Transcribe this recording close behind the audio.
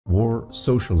War,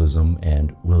 Socialism,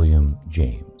 and William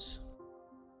James.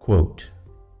 Quote,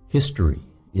 "History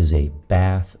is a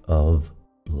bath of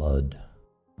blood,"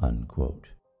 unquote.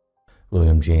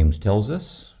 William James tells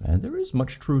us, and there is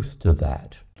much truth to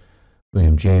that.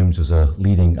 William James was a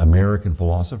leading American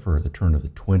philosopher at the turn of the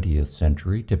 20th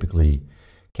century, typically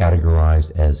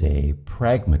categorized as a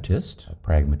pragmatist.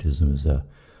 Pragmatism is a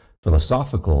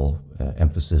philosophical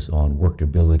emphasis on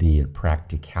workability and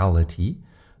practicality,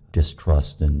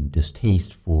 distrust and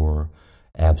distaste for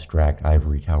abstract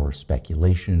ivory tower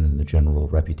speculation and the general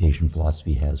reputation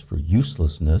philosophy has for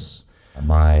uselessness.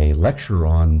 My lecture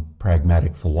on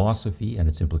pragmatic philosophy and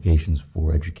its implications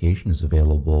for education is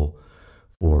available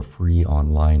for free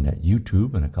online at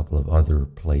YouTube and a couple of other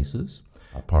places,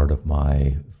 part of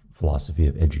my Philosophy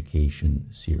of Education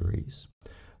series.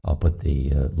 I'll put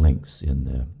the links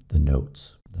in the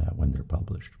notes when they're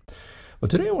published. But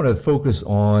today I want to focus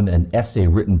on an essay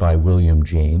written by William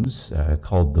James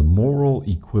called The Moral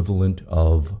Equivalent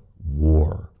of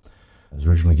War. It was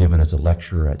originally given as a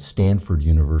lecture at Stanford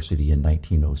University in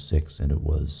 1906, and it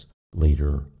was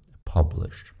later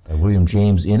published. William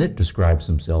James in it describes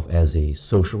himself as a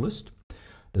socialist,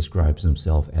 describes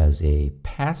himself as a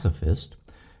pacifist,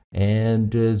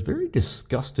 and is very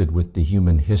disgusted with the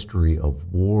human history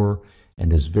of war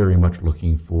and is very much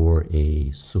looking for a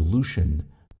solution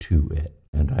to it.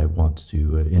 And I want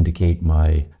to indicate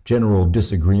my general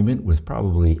disagreement with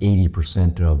probably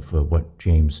 80% of what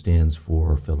James stands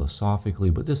for philosophically,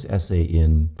 but this essay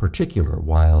in particular,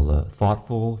 while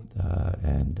thoughtful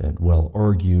and well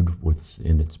argued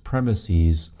within its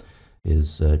premises,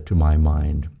 is, to my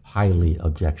mind, highly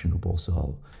objectionable. So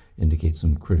I'll indicate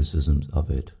some criticisms of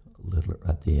it a little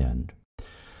at the end.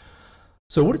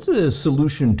 So what is the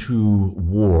solution to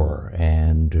war?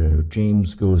 And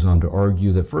James goes on to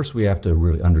argue that first we have to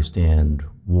really understand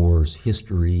war's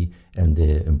history and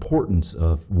the importance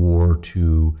of war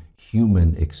to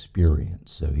human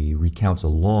experience. So he recounts a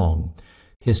long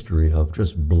history of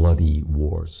just bloody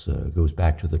wars. Goes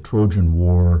back to the Trojan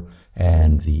War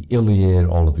and the Iliad,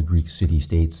 all of the Greek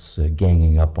city-states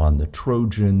ganging up on the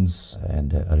Trojans,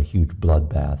 and a huge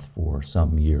bloodbath for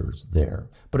some years there.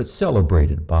 But it's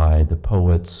celebrated by the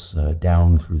poets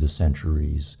down through the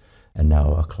centuries, and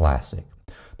now a classic.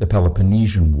 The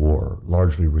Peloponnesian War,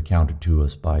 largely recounted to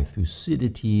us by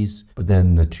Thucydides, but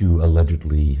then the two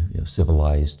allegedly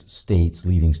civilized states,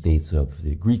 leading states of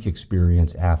the Greek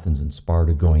experience, Athens and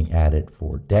Sparta, going at it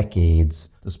for decades,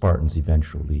 the Spartans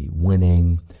eventually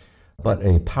winning, but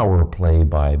a power play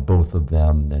by both of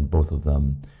them, and both of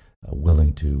them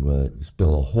willing to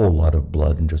spill a whole lot of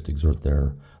blood and just exert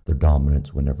their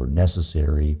dominance whenever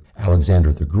necessary.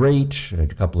 Alexander the Great, a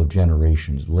couple of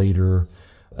generations later,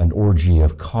 an orgy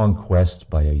of conquest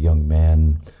by a young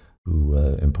man who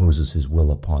imposes his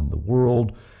will upon the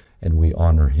world, and we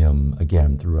honor him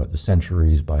again throughout the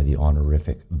centuries by the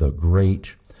honorific the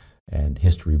Great, and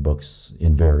history books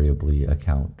invariably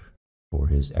account for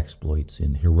his exploits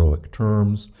in heroic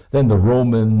terms. Then the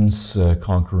Romans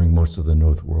conquering most of the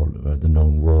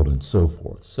known world, and so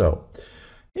forth. So,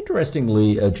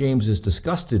 interestingly, James is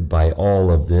disgusted by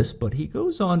all of this, but he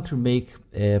goes on to make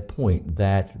a point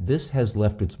that this has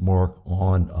left its mark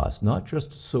on us, not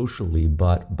just socially,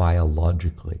 but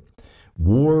biologically.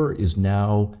 War is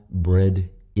now bred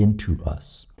into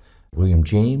us. William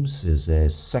James is a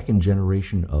second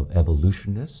generation of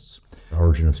evolutionists. The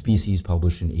Origin of Species,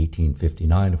 published in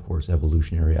 1859. Of course,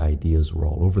 evolutionary ideas were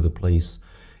all over the place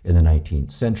in the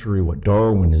 19th century. What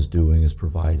Darwin is doing is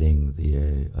providing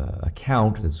the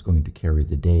account that's going to carry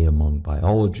the day among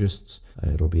biologists.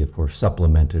 It'll be, of course,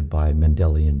 supplemented by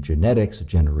Mendelian genetics a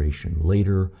generation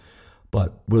later.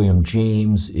 But William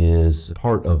James is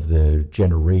part of the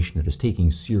generation that is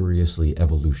taking seriously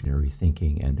evolutionary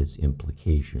thinking and its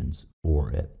implications for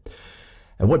it.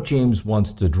 And what James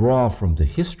wants to draw from the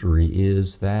history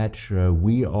is that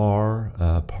we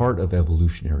are part of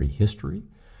evolutionary history,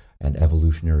 and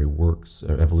evolution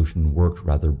works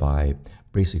by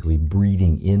basically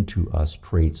breeding into us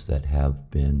traits that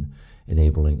have been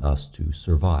enabling us to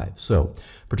survive. So,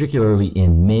 particularly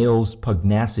in males,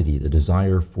 pugnacity, the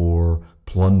desire for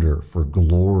plunder, for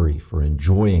glory, for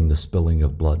enjoying the spilling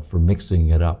of blood, for mixing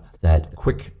it up, that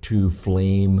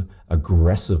quick-to-flame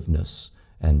aggressiveness,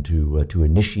 and to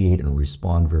initiate and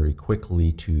respond very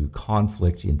quickly to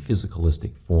conflict in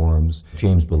physicalistic forms.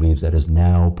 James believes that is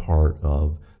now part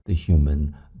of the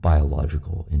human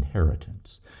biological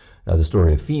inheritance. The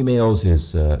story of females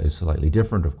is slightly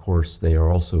different. Of course, they are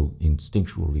also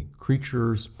instinctually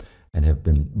creatures and have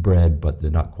been bred, but they're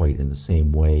not quite in the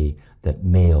same way that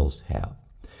males have.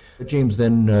 James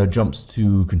then jumps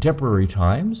to contemporary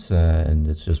times, and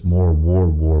it's just more war,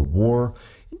 war, war.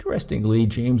 Interestingly,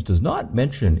 James does not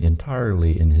mention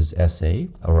entirely in his essay,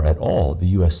 or at all, the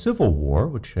U.S. Civil War,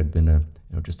 which had been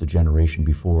just a generation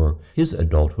before his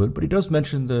adulthood, but he does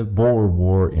mention the Boer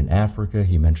War in Africa.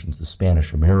 He mentions the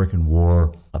Spanish-American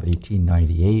War of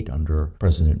 1898 under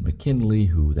President McKinley,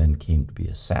 who then came to be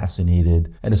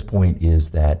assassinated. And his point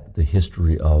is that the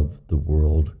history of the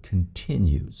world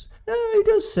continues. He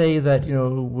does say that,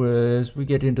 as we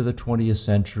get into the 20th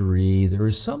century, there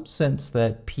is some sense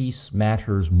that peace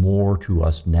matters more to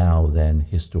us now than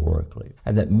historically,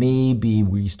 and that maybe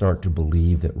we start to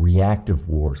believe that reactive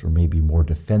wars, or maybe more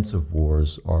defensive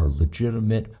wars, are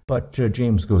legitimate. But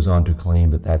James goes on to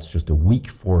claim that that's just a weak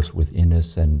force within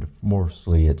us, and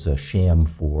mostly it's a sham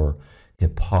for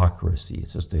hypocrisy.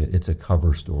 It's a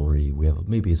cover story. We have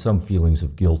maybe some feelings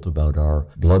of guilt about our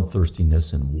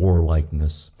bloodthirstiness and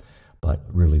warlikeness, but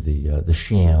really the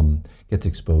sham gets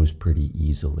exposed pretty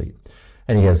easily.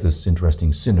 And he has this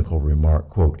interesting cynical remark,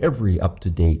 quote, "Every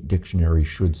up-to-date dictionary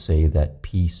should say that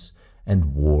peace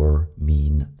and war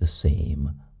mean the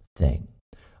same thing,"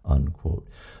 unquote.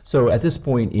 So at this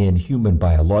point in human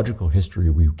biological history,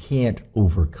 we can't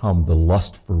overcome the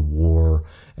lust for war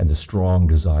and the strong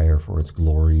desire for its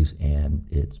glories and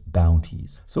its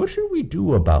bounties. So what should we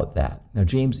do about that? Now,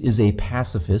 James is a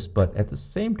pacifist, but at the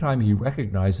same time, he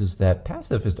recognizes that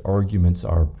pacifist arguments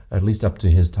are, at least up to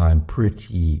his time,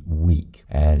 pretty weak.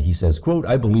 And he says, quote,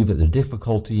 "I believe that the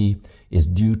difficulty is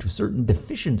due to certain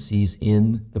deficiencies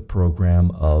in the program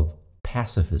of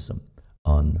pacifism,"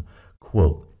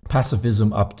 unquote.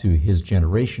 Pacifism up to his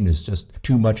generation is just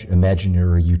too much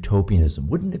imaginary utopianism.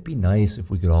 Wouldn't it be nice if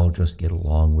we could all just get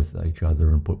along with each other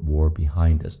and put war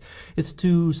behind us? It's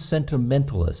too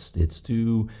sentimentalist. It's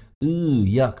too,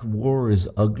 yuck, war is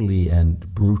ugly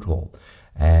and brutal.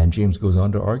 And James goes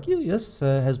on to argue, this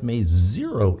has made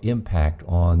zero impact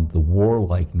on the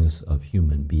warlikeness of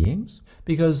human beings,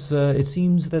 because it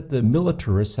seems that the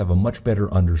militarists have a much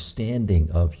better understanding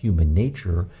of human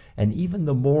nature and even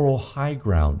the moral high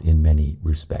ground in many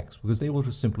respects, because they will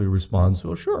just simply respond,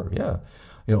 well, sure, yeah.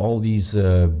 All these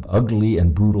ugly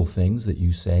and brutal things that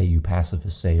you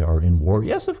pacifists say are in war.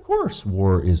 Yes, of course,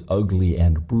 war is ugly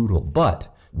and brutal,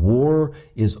 but war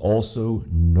is also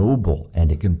noble,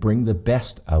 and it can bring the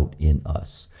best out in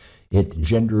us. It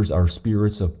genders our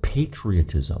spirits of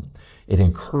patriotism. It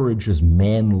encourages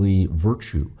manly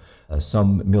virtue.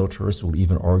 Some militarists will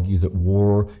even argue that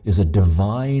war is a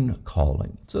divine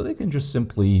calling. So they can just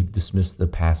simply dismiss the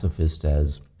pacifists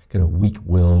as kind of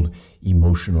weak-willed,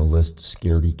 emotionalist,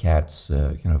 scaredy cats,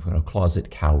 kind of closet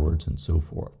cowards, and so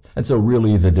forth. And so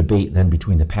really the debate then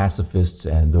between the pacifists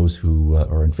and those who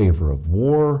are in favor of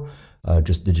war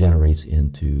just degenerates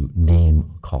into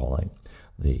name-calling.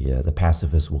 The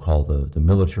pacifists will call the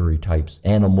military types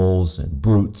animals and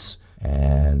brutes,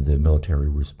 and the military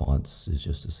response is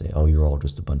just to say, oh, you're all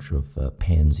just a bunch of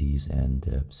pansies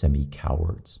and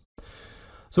semi-cowards.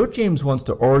 So what James wants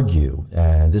to argue,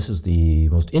 and this is the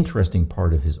most interesting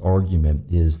part of his argument,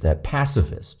 is that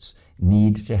pacifists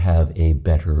need to have a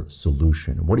better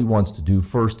solution. And what he wants to do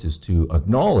first is to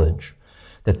acknowledge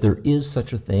that there is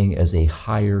such a thing as a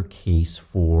higher case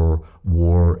for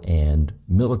war and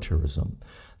militarism,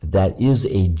 that is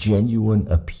a genuine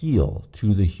appeal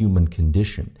to the human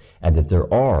condition, and that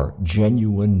there are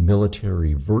genuine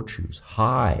military virtues,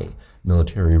 high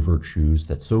military virtues,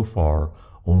 that so far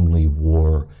only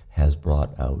war has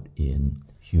brought out in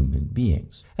human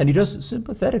beings. And he does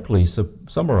sympathetically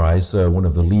summarize one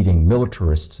of the leading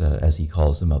militarists, as he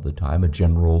calls him of the time, a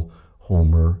General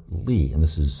Homer Lee. And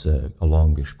this is a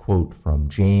longish quote from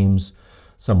James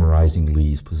summarizing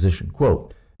Lee's position.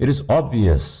 Quote, "It is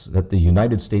obvious that the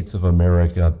United States of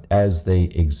America, as they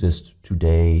exist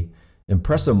today,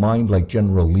 impress a mind like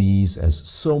General Lee's as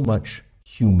so much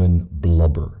human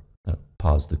blubber."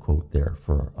 Pause the quote there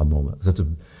for a moment, because that's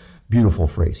a beautiful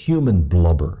phrase, human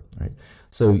blubber, right?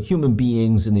 So human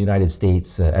beings in the United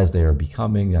States, as they are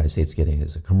becoming, the United States getting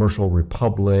as a commercial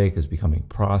republic, is becoming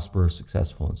prosperous,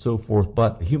 successful, and so forth,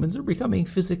 but humans are becoming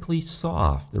physically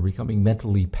soft, they're becoming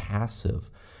mentally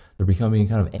passive, they're becoming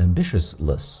kind of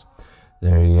ambitiousless.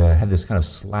 They have this kind of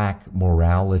slack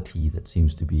morality that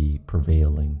seems to be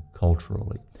prevailing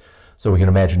culturally. So we can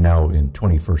imagine now in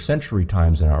 21st century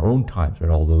times, in our own times, right,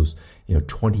 all those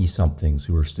 20-somethings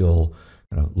who are still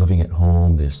living at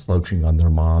home, they're slouching on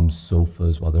their mom's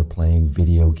sofas while they're playing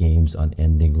video games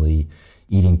unendingly,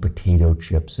 eating potato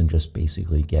chips and just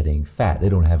basically getting fat. They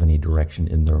don't have any direction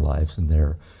in their lives, and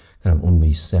they're kind of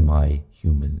only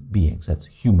semi-human beings. That's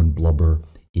human blubber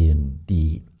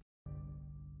indeed.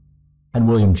 And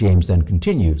William James then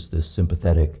continues this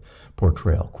sympathetic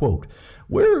portrayal, quote,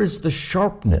 "Where is the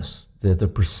sharpness, the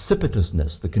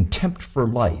precipitousness, the contempt for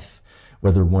life,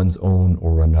 whether one's own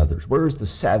or another's? Where is the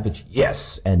savage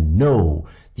yes and no,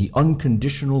 the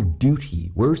unconditional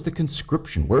duty? Where's the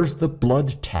conscription? Where's the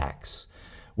blood tax?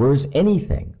 Where is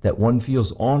anything that one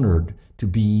feels honored to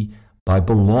be by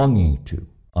belonging to?"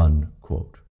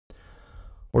 Unquote.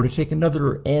 Or to take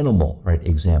another animal, right,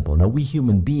 example. Now, we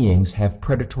human beings have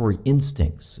predatory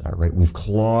instincts, right? We've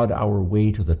clawed our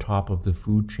way to the top of the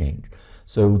food chain.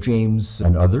 So James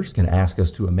and others can ask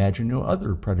us to imagine,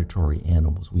 other predatory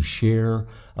animals. We share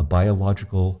a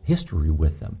biological history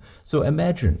with them. So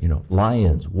imagine,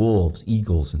 lions, wolves,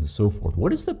 eagles, and so forth.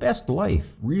 What is the best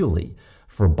life, really,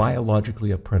 for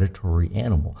biologically a predatory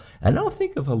animal? And now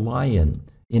think of a lion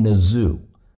in a zoo,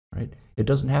 right? It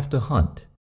doesn't have to hunt.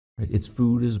 Its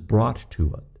food is brought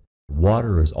to it.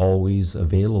 Water is always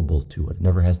available to it. It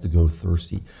never has to go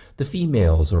thirsty. The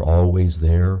females are always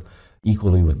there,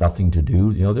 equally with nothing to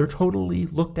do. They're totally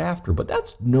looked after. But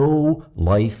that's no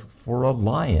life for a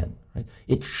lion. Right?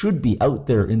 It should be out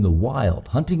there in the wild,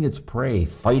 hunting its prey,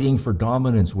 fighting for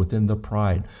dominance within the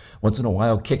pride. Once in a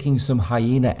while, kicking some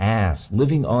hyena ass,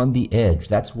 living on the edge.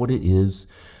 That's what it is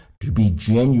to be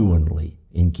genuinely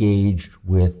engaged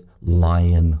with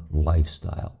lion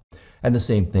lifestyle. And the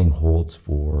same thing holds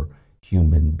for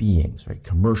human beings, right?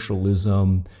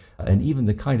 Commercialism and even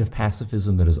the kind of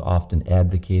pacifism that is often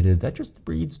advocated, that just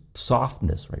breeds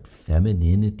softness, right?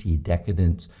 Femininity,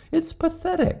 decadence. It's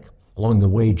pathetic. Along the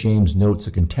way, James notes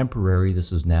a contemporary,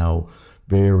 this is now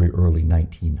very early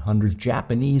 1900s,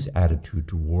 Japanese attitude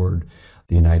toward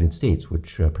the United States,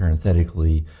 which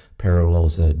parenthetically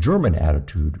parallels a German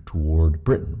attitude toward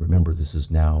Britain. Remember, this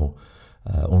is now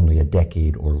only a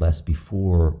decade or less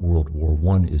before World War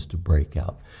I is to break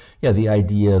out. Yeah, the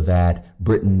idea that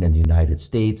Britain and the United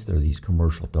States, they're these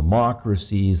commercial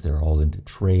democracies, they're all into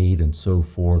trade and so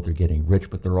forth, they're getting rich,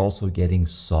 but they're also getting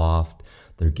soft,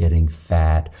 they're getting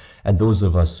fat. And those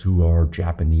of us who are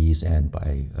Japanese and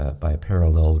by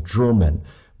parallel German,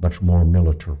 much more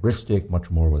militaristic, much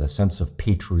more with a sense of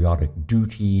patriotic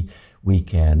duty, we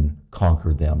can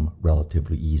conquer them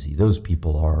relatively easy. Those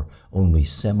people are only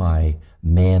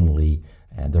semi-manly,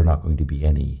 and they're not going to be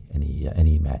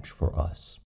any match for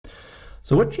us.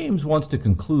 So what James wants to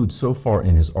conclude so far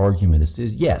in his argument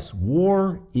is yes,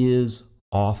 war is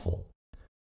awful,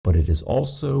 but it is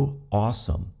also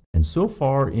awesome. And so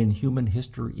far in human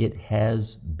history, it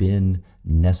has been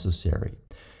necessary.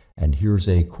 And here's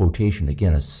a quotation,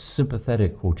 again, a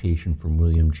sympathetic quotation from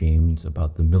William James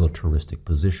about the militaristic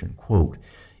position. Quote,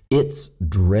 "Its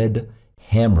dread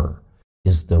hammer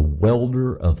is the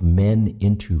welder of men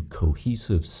into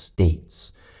cohesive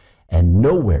states, and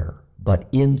nowhere but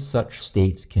in such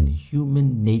states can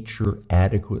human nature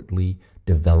adequately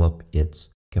develop its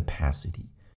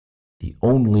capacity. The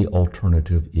only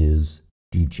alternative is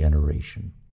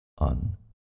degeneration."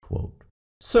 Unquote.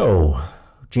 So,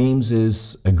 James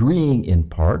is agreeing in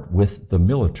part with the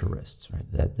militarists, right?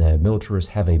 That the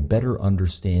militarists have a better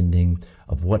understanding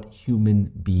of what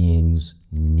human beings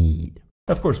need.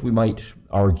 Of course, we might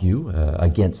argue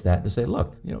against that to say,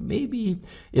 look, maybe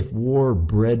if war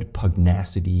bred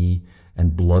pugnacity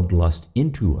and bloodlust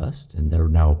into us, and they're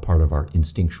now part of our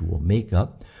instinctual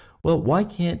makeup, well, why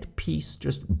can't peace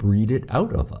just breed it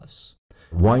out of us?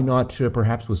 Why not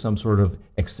perhaps with some sort of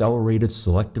accelerated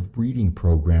selective breeding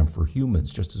program for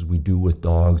humans, just as we do with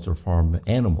dogs or farm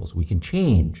animals? We can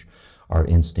change our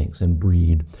instincts and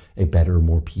breed a better,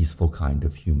 more peaceful kind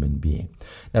of human being.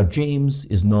 Now, James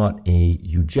is not a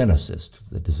eugenicist,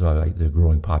 despite the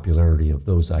growing popularity of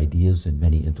those ideas in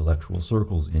many intellectual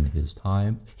circles in his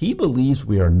time. He believes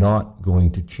we are not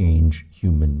going to change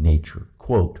human nature.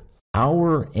 Quote,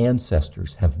 "Our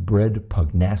ancestors have bred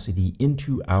pugnacity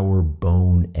into our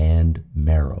bone and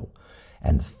marrow,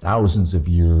 and thousands of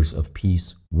years of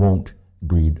peace won't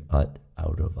breed it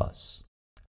out of us."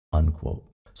 Unquote.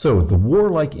 So the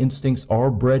warlike instincts are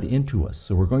bred into us,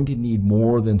 so we're going to need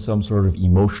more than some sort of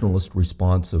emotionalist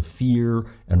response of fear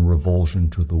and revulsion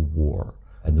to the war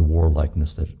and the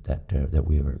warlikeness that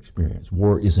we have experienced.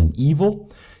 War is an evil.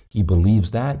 He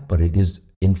believes that, but it is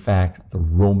in fact the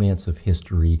romance of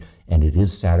history, and it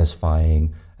is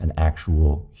satisfying an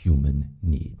actual human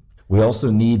need. We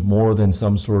also need more than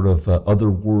some sort of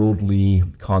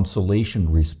otherworldly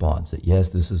consolation response, that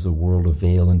yes, this is a world of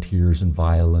veil and tears and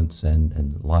violence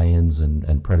and lions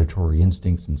and predatory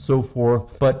instincts and so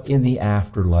forth, but in the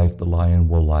afterlife the lion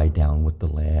will lie down with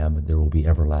the lamb and there will be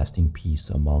everlasting peace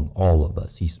among all of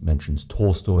us. He mentions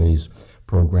Tolstoy's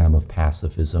program of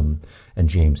pacifism, and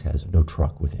James has no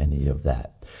truck with any of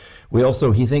that.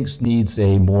 He thinks, needs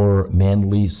a more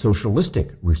manly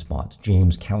socialistic response.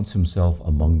 James counts himself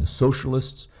among the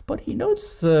socialists, but he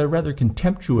notes rather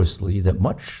contemptuously that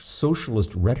much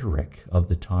socialist rhetoric of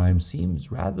the time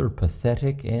seems rather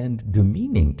pathetic and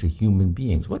demeaning to human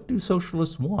beings. What do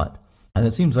socialists want? And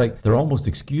it seems like they're almost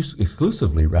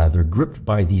exclusively, gripped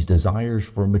by these desires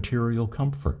for material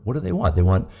comfort. What do they want? They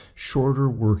want shorter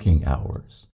working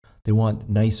hours. They want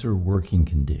nicer working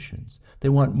conditions. They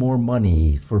want more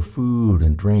money for food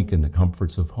and drink and the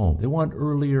comforts of home. They want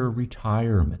earlier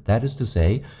retirement. That is to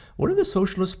say, what are the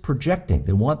socialists projecting?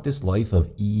 They want this life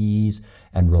of ease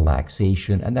and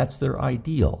relaxation, and that's their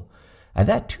ideal. And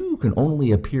that too can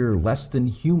only appear less than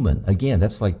human. Again,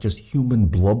 that's like just human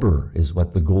blubber is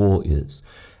what the goal is.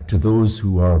 To those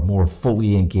who are more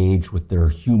fully engaged with their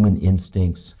human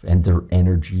instincts and their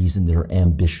energies and their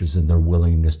ambitions and their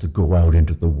willingness to go out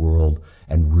into the world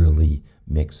and really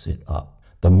mix it up.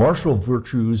 The martial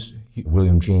virtues,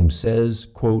 William James says,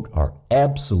 quote, are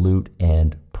absolute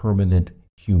and permanent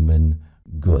human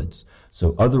goods.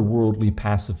 So otherworldly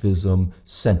pacifism,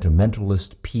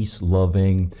 sentimentalist,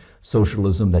 peace-loving,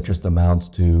 socialism that just amounts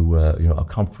to a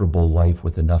comfortable life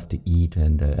with enough to eat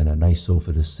and a nice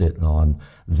sofa to sit on,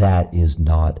 that is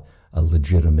not a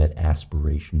legitimate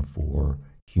aspiration for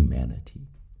humanity.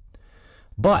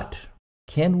 But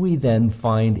can we then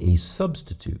find a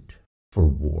substitute for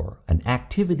war, an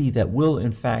activity that will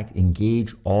in fact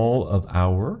engage all of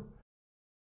our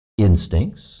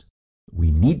instincts?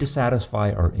 We need to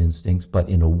satisfy our instincts, but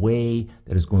in a way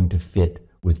that is going to fit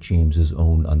with James's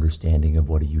own understanding of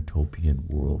what a utopian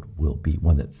world will be,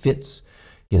 one that fits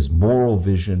his moral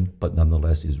vision, but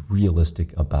nonetheless is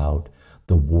realistic about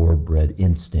the war-bred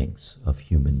instincts of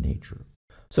human nature.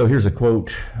 So here's a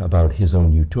quote about his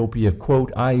own utopia,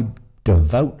 quote, I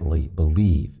devoutly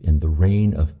believe in the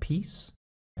reign of peace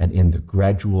and in the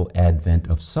gradual advent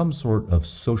of some sort of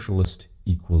socialist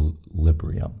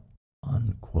equilibrium,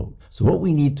 unquote. So what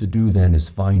we need to do then is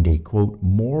find a, quote,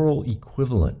 moral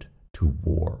equivalent to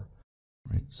war,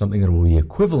 right? Something that will be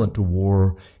equivalent to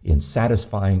war in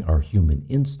satisfying our human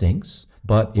instincts,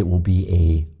 but it will be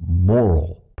a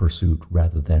moral pursuit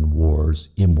rather than war's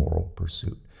immoral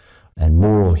pursuit. And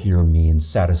moral here means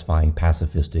satisfying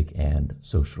pacifistic and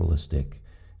socialistic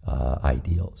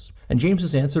ideals. And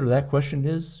James's answer to that question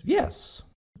is yes.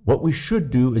 What we should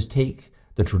do is take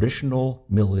the traditional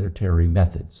military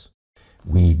methods.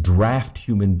 We draft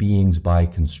human beings by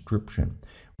conscription.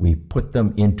 We put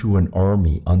them into an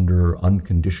army under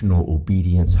unconditional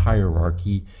obedience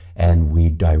hierarchy, and we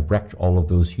direct all of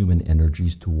those human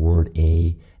energies toward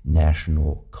a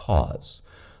national cause.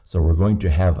 So we're going to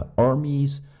have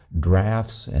armies,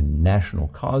 drafts, and national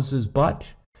causes, but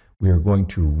we are going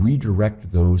to redirect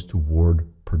those toward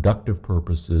productive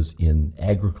purposes in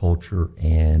agriculture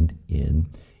and in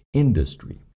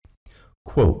industry.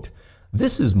 Quote,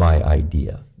 this is my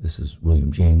idea. This is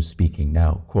William James speaking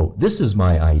now. Quote, this is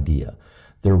my idea.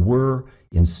 There were,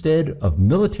 instead of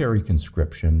military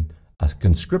conscription, a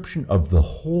conscription of the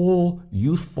whole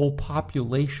youthful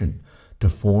population to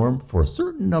form for a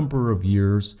certain number of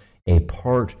years a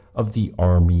part of the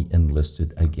army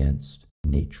enlisted against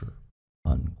nature,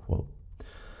 unquote.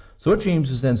 So what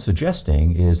James is then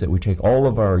suggesting is that we take all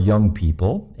of our young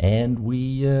people and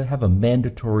we have a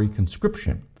mandatory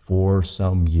conscription for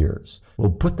some years. We'll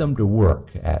put them to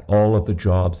work at all of the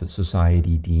jobs that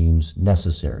society deems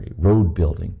necessary: road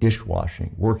building,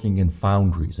 dishwashing, working in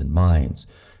foundries and mines,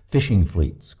 fishing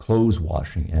fleets, clothes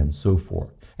washing, and so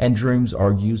forth. And James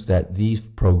argues that these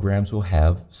programs will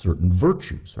have certain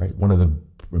virtues, right? One of the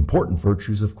important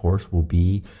virtues, of course, will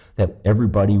be that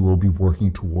everybody will be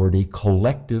working toward a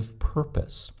collective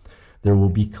purpose. There will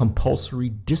be compulsory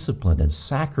discipline and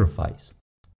sacrifice.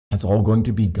 It's all going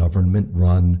to be government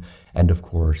run, and of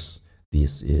course,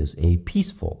 this is a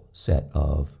peaceful set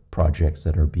of projects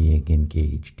that are being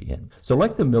engaged in. So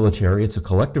like the military, it's a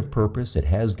collective purpose. It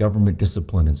has government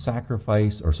discipline and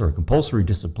sacrifice, compulsory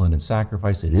discipline and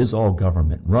sacrifice. It is all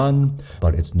government run,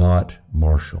 but it's not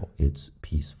martial, it's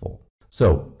peaceful.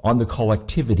 So on the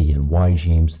collectivity and why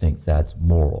James thinks that's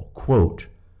moral, quote,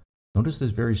 notice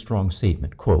this very strong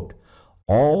statement, quote,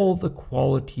 all the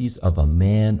qualities of a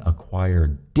man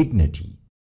acquire dignity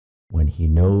when he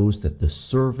knows that the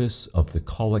service of the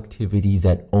collectivity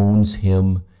that owns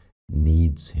him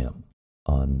needs him,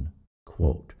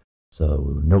 unquote.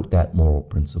 So note that moral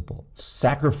principle.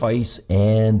 Sacrifice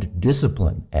and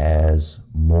discipline as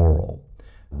moral.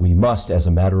 We must, as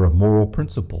a matter of moral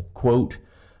principle, quote,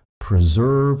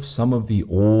 preserve some of the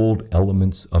old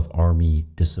elements of army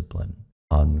discipline,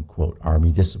 unquote.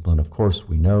 Army discipline, of course,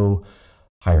 we know,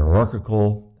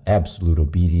 hierarchical, absolute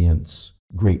obedience,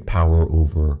 great power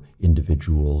over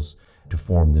individuals to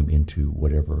form them into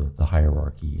whatever the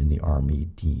hierarchy in the army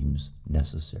deems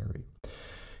necessary.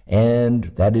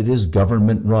 And that it is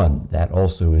government run. That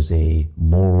also is a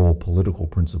moral political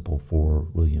principle for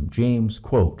William James.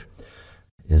 Quote,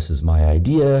 "This is my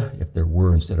idea, if there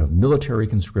were, instead of military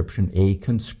conscription, a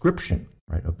conscription,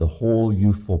 right, of the whole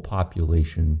youthful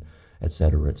population,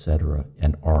 etc.,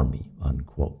 an army,"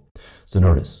 unquote. So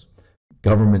notice,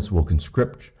 governments will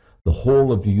conscript. The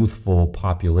whole of the youthful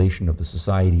population of the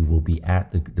society will be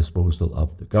at the disposal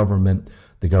of the government.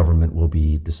 The government will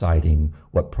be deciding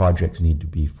what projects need to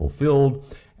be fulfilled,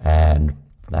 and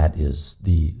that is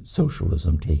the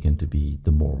socialism taken to be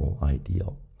the moral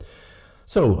ideal.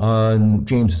 So on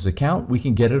James's account, we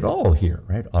can get it all here,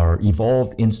 right? Our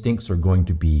evolved instincts are going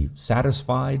to be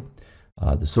satisfied.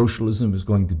 The socialism is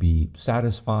going to be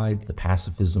satisfied. The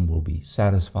pacifism will be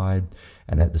satisfied.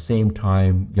 And at the same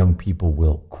time, young people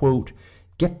will, quote,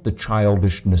 "get the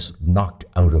childishness knocked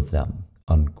out of them,"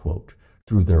 unquote.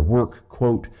 Through their work,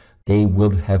 quote, "they will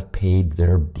have paid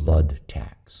their blood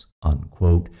tax,"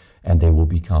 unquote, and they will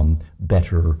become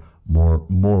better, more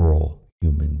moral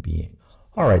human beings.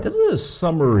 All right, this is a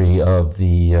summary of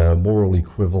the moral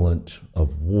equivalent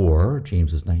of war,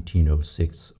 James's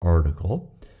 1906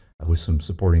 article, with some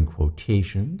supporting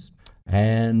quotations.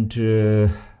 And I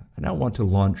now want to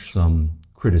launch some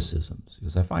criticisms,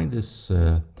 because I find this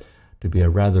to be a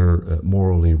rather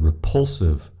morally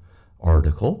repulsive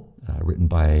article written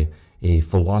by a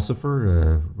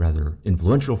philosopher, a rather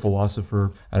influential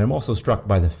philosopher. And I'm also struck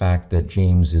by the fact that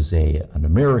James is an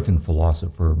American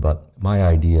philosopher, but my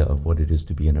idea of what it is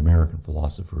to be an American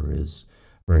philosopher is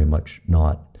very much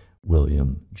not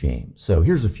William James. So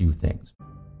here's a few things.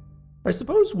 I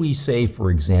suppose we say, for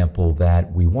example,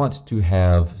 that we want to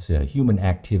have human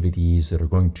activities that are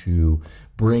going to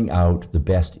bring out the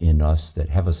best in us, that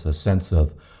have us a sense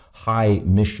of high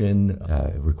mission,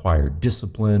 require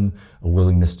discipline, a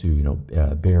willingness to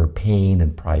bear pain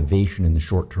and privation in the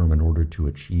short term in order to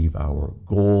achieve our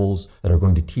goals, that are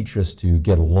going to teach us to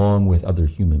get along with other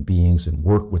human beings and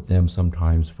work with them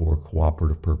sometimes for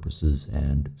cooperative purposes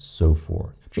and so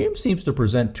forth. James seems to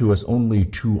present to us only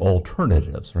two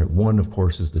alternatives, right? One, of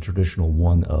course, is the traditional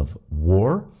one of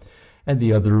war, and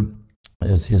the other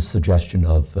is his suggestion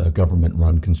of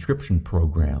government-run conscription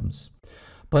programs.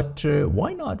 But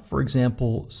why not, for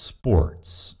example,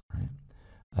 sports?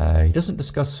 Right? He doesn't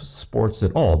discuss sports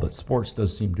at all, but sports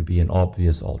does seem to be an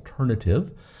obvious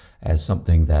alternative as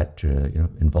something that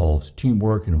involves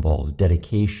teamwork, it involves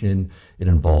dedication, it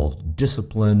involves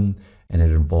discipline, and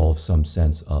it involves some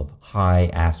sense of high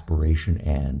aspiration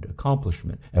and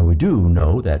accomplishment. And we do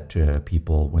know that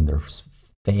people, when they're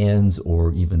fans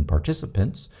or even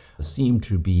participants, seem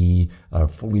to be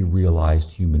fully realized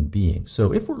human beings.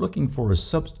 So if we're looking for a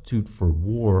substitute for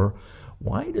war,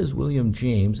 why does William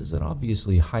James, as an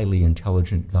obviously highly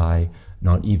intelligent guy,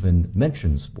 not even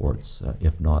mention sports,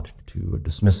 if not to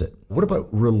dismiss it? What about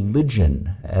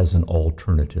religion as an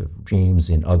alternative?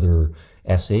 James, in other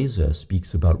essays,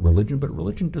 speaks about religion, but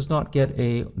religion does not get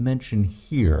a mention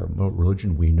here.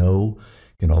 Religion, we know,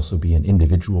 can also be an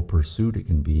individual pursuit. It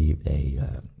can be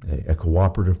a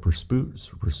cooperative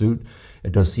pursuit.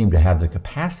 It does seem to have the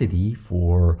capacity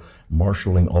for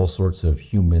marshaling all sorts of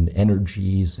human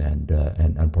energies and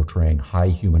portraying high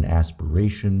human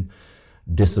aspiration,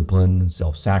 discipline,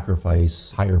 self-sacrifice,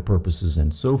 higher purposes,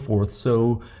 and so forth.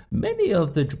 So many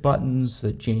of the buttons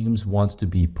that James wants to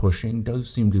be pushing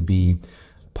does seem to be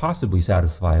possibly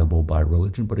satisfiable by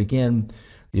religion. But again,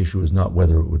 the issue is not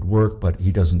whether it would work, but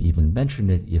he doesn't even mention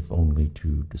it, if only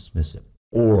to dismiss it.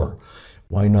 Or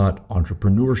why not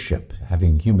entrepreneurship,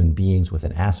 having human beings with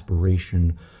an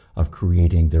aspiration of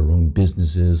creating their own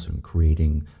businesses and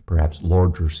creating perhaps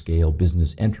larger scale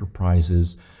business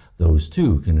enterprises? Those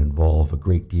too can involve a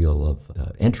great deal of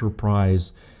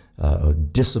enterprise,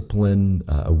 discipline,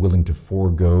 willing to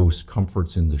forego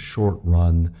comforts in the short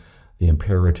run, the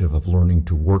imperative of learning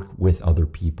to work with other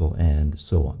people, and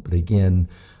so on. But again,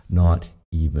 not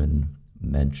even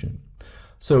mentioned.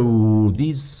 So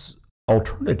these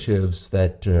alternatives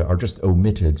that are just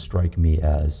omitted strike me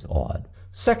as odd.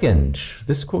 Second,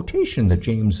 this quotation that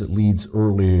James leads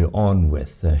early on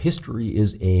with, history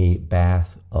is a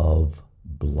bath of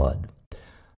blood.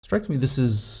 Strikes me this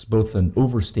is both an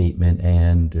overstatement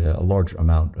and a large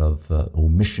amount of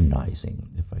omissionizing,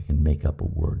 if I can make up a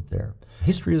word there.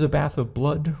 History is a bath of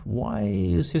blood. Why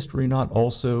is history not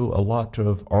also a lot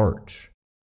of art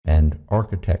and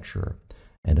architecture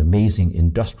and amazing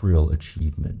industrial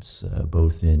achievements,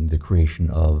 both in the creation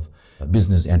of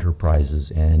business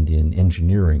enterprises and in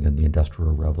engineering and the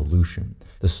Industrial Revolution,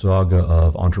 the saga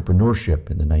of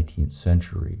entrepreneurship in the 19th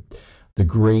century, the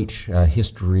great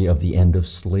history of the end of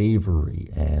slavery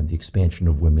and the expansion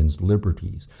of women's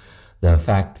liberties, the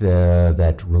fact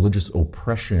that religious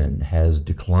oppression has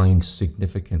declined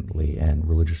significantly and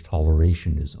religious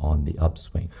toleration is on the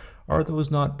upswing. Are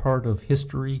those not part of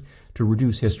history? To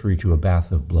reduce history to a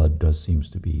bath of blood does seem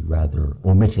to be rather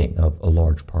omitting of a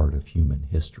large part of human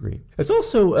history. It's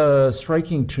also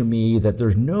striking to me that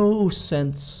there's no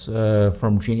sense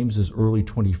from James's early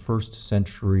 21st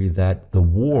century that the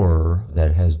war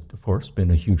that has, of course,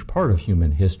 been a huge part of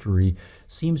human history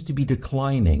seems to be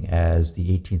declining as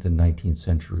the 18th and 19th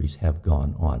centuries have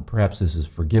gone on. Perhaps this is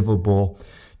forgivable.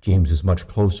 James is much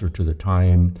closer to the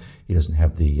time. He doesn't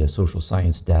have the social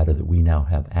science data that we now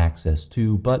have access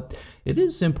to, but it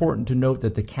is important to note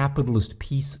that the capitalist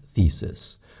peace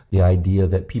thesis, the idea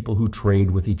that people who trade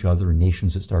with each other,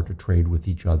 nations that start to trade with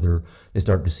each other, they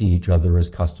start to see each other as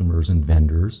customers and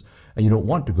vendors, and you don't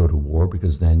want to go to war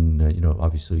because then,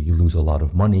 obviously you lose a lot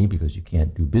of money because you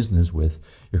can't do business with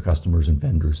your customers and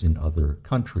vendors in other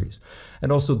countries.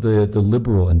 And also the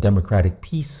liberal and democratic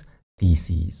peace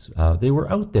theses. They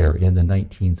were out there in the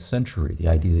 19th century, the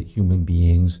idea that human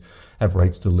beings have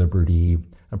rights to liberty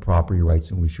and property rights,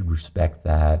 and we should respect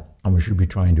that, and we should be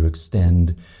trying to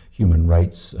extend human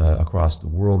rights across the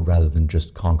world rather than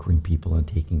just conquering people and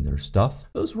taking their stuff.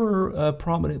 Those were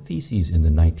prominent theses in the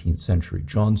 19th century.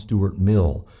 John Stuart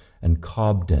Mill and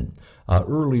Cobden.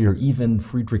 Earlier, even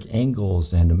Friedrich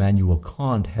Engels and Immanuel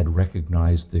Kant had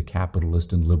recognized the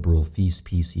capitalist and liberal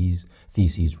theses,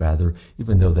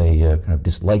 even though they kind of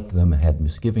disliked them and had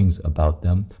misgivings about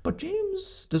them. But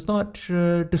James does not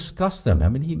discuss them. I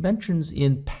mean, he mentions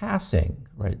in passing,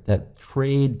 right, that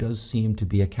trade does seem to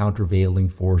be a countervailing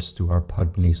force to our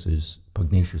pugnacious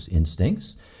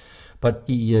instincts. But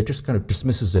he just kind of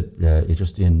dismisses it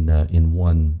just in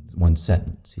one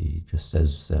sentence. He just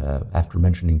says, after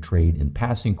mentioning trade in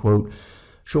passing, quote,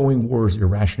 "Showing war's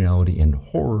irrationality and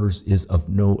horrors is of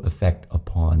no effect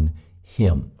upon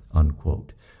him,"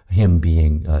 unquote. Him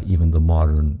being even the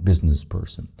modern business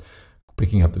person.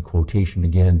 Picking up the quotation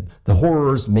again, "The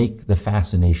horrors make the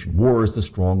fascination. War is the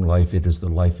strong life. It is the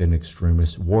life in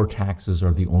extremis. War taxes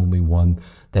are the only one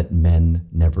that men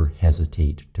never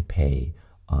hesitate to pay,"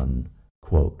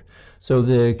 unquote. So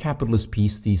the capitalist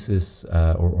peace thesis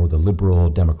or the liberal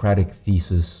democratic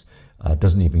thesis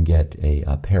doesn't even get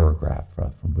a paragraph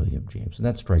from William James, and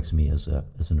that strikes me as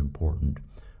an important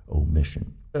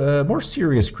omission. More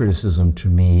serious criticism to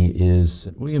me is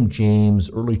William James,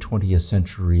 early 20th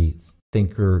century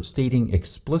thinker, stating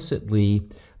explicitly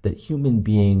that human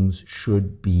beings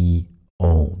should be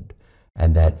owned,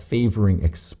 and that favoring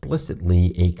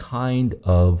explicitly a kind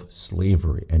of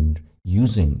slavery and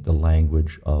using the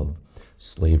language of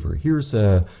slavery. Here's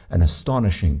an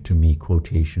astonishing, to me,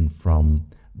 quotation from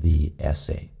the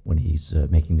essay when he's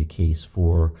making the case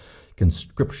for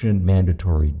conscription,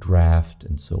 mandatory draft,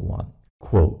 and so on.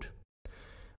 Quote,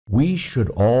 "We should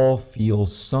all feel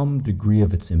some degree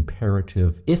of its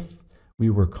imperative if we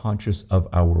were conscious of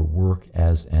our work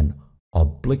as an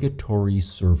obligatory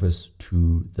service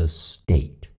to the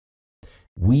state.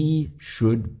 We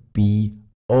should be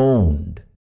owned."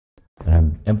 And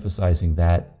I'm emphasizing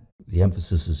that. The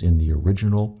emphasis is in the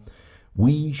original.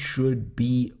 "We should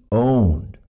be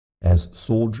owned as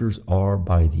soldiers are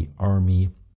by the army,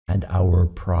 and our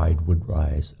pride would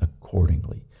rise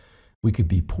accordingly. We could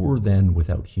be poor then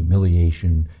without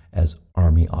humiliation, as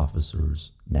army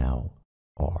officers now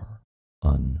are,"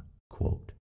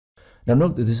 unquote. Now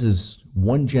note that this is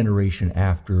one generation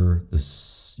after the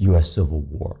U.S. Civil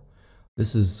War.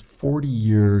 This is 40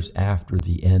 years after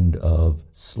the end of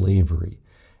slavery.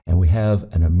 And we have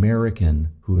an American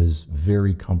who is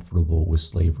very comfortable with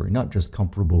slavery, not just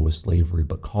comfortable with slavery,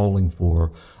 but calling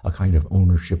for a kind of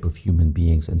ownership of human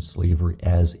beings and slavery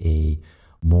as a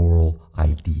moral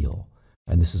ideal.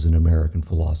 And this is an American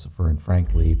philosopher, and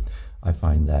frankly, I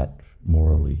find that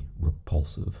morally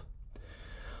repulsive.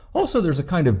 Also, there's a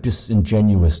kind of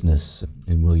disingenuousness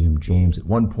in William James. At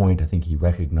one point, I think he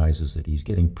recognizes that he's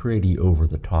getting pretty over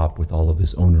the top with all of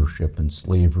this ownership and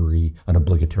slavery, an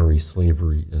obligatory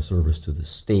slavery service to the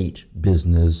state,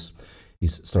 business.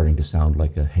 He's starting to sound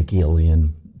like a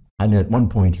Hegelian. And at one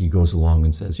point, he goes along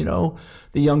and says, the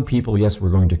young people, yes,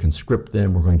 we're going to conscript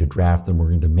them, we're going to draft them, we're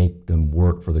going to make them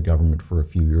work for the government for a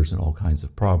few years in all kinds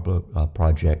of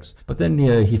projects. But then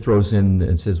he throws in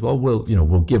and says, well,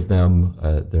 we'll give them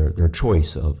their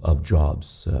choice of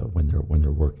jobs when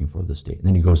they're working for the state. And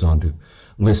then he goes on to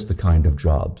list the kind of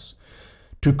jobs: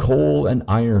 to coal and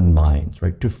iron mines,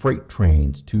 right, to freight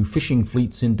trains, to fishing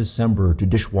fleets in December, to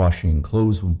dishwashing,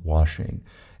 clothes washing,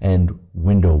 and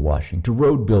window washing, to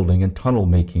road building and tunnel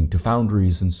making, to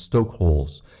foundries and stoke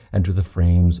holes, and to the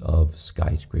frames of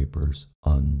skyscrapers,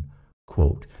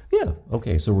 unquote. Yeah,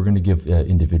 okay, so we're going to give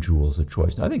individuals a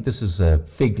choice. Now, I think this is a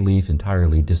fig leaf,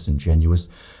 entirely disingenuous.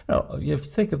 Now, if you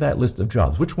think of that list of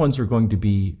jobs, which ones are going to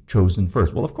be chosen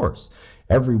first? Well, of course,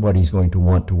 everybody's going to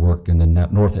want to work in the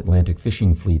North Atlantic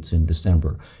fishing fleets in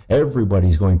December.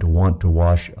 Everybody's going to want to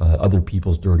wash other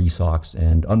people's dirty socks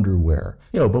and underwear.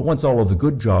 But once all of the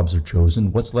good jobs are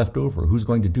chosen, what's left over? Who's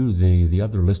going to do the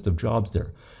other list of jobs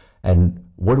there? And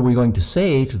what are we going to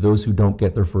say to those who don't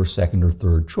get their first, second, or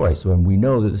third choice? When we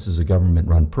know that this is a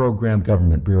government-run program,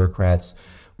 government bureaucrats,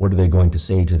 what are they going to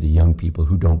say to the young people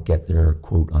who don't get their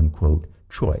quote-unquote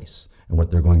choice? And what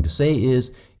they're going to say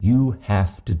is, you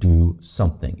have to do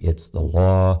something. It's the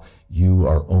law. You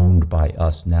are owned by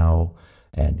us now.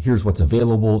 And here's what's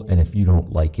available. And if you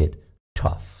don't like it,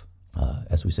 tough.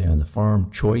 As we say on the farm,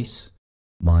 choice,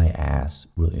 my ass,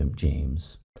 William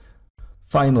James.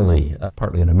 Finally,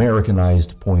 partly an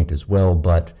Americanized point as well,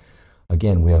 but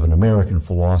again, we have an American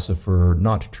philosopher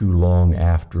not too long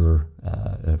after,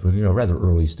 rather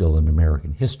early still in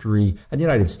American history. And the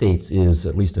United States is,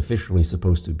 at least officially,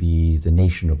 supposed to be the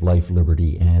nation of life,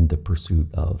 liberty, and the pursuit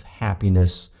of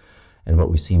happiness. And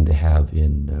what we seem to have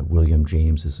in William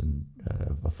James is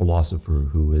a philosopher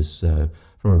who is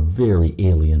from a very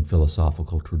alien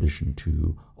philosophical tradition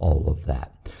to all of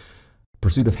that.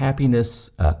 Pursuit of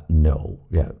happiness? No.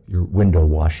 Yeah, you're window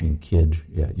washing, kid.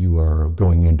 Yeah, you are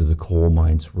going into the coal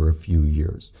mines for a few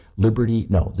years. Liberty?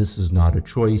 No, this is not a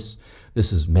choice.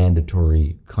 This is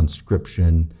mandatory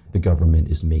conscription the government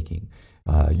is making.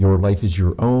 Your life is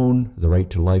your own. The right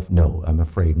to life? No, I'm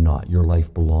afraid not. Your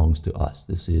life belongs to us.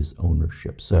 This is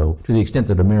ownership. So to the extent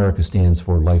that America stands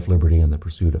for life, liberty, and the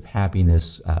pursuit of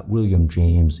happiness, William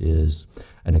James is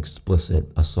an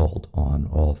explicit assault on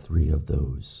all three of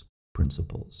those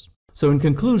principles. So in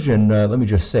conclusion, let me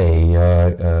just say,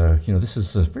 this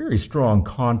is a very strong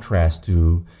contrast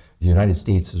to the United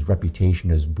States'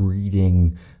 reputation as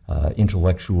breeding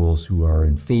intellectuals who are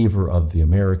in favor of the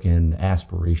American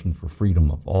aspiration for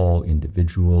freedom of all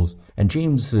individuals. And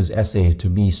James's essay, to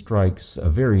me, strikes a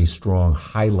very strong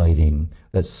highlighting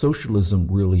that socialism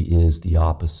really is the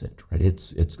opposite, right?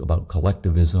 It's about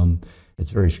collectivism.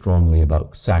 It's very strongly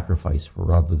about sacrifice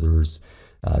for others.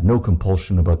 No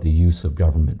compulsion about the use of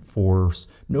government force,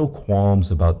 no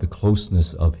qualms about the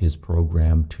closeness of his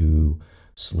program to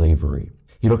slavery.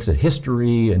 He looks at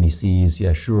history and he sees,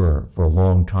 yeah, sure, for a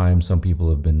long time some people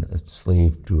have been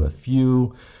enslaved to a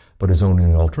few, but his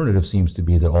only alternative seems to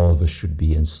be that all of us should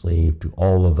be enslaved to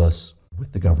all of us,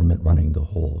 with the government running the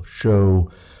whole show.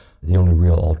 The only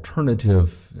real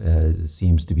alternative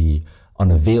seems to be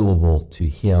unavailable to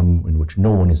him, in which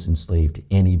no one is enslaved to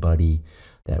anybody,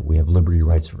 that we have liberty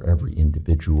rights for every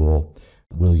individual.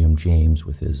 William James,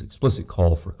 with his explicit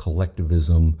call for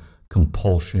collectivism,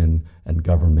 compulsion, and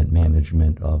government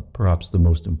management of perhaps the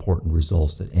most important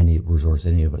resource any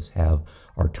of us have,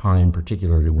 our time,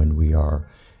 particularly when we are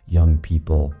young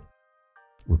people,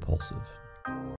 repulsive.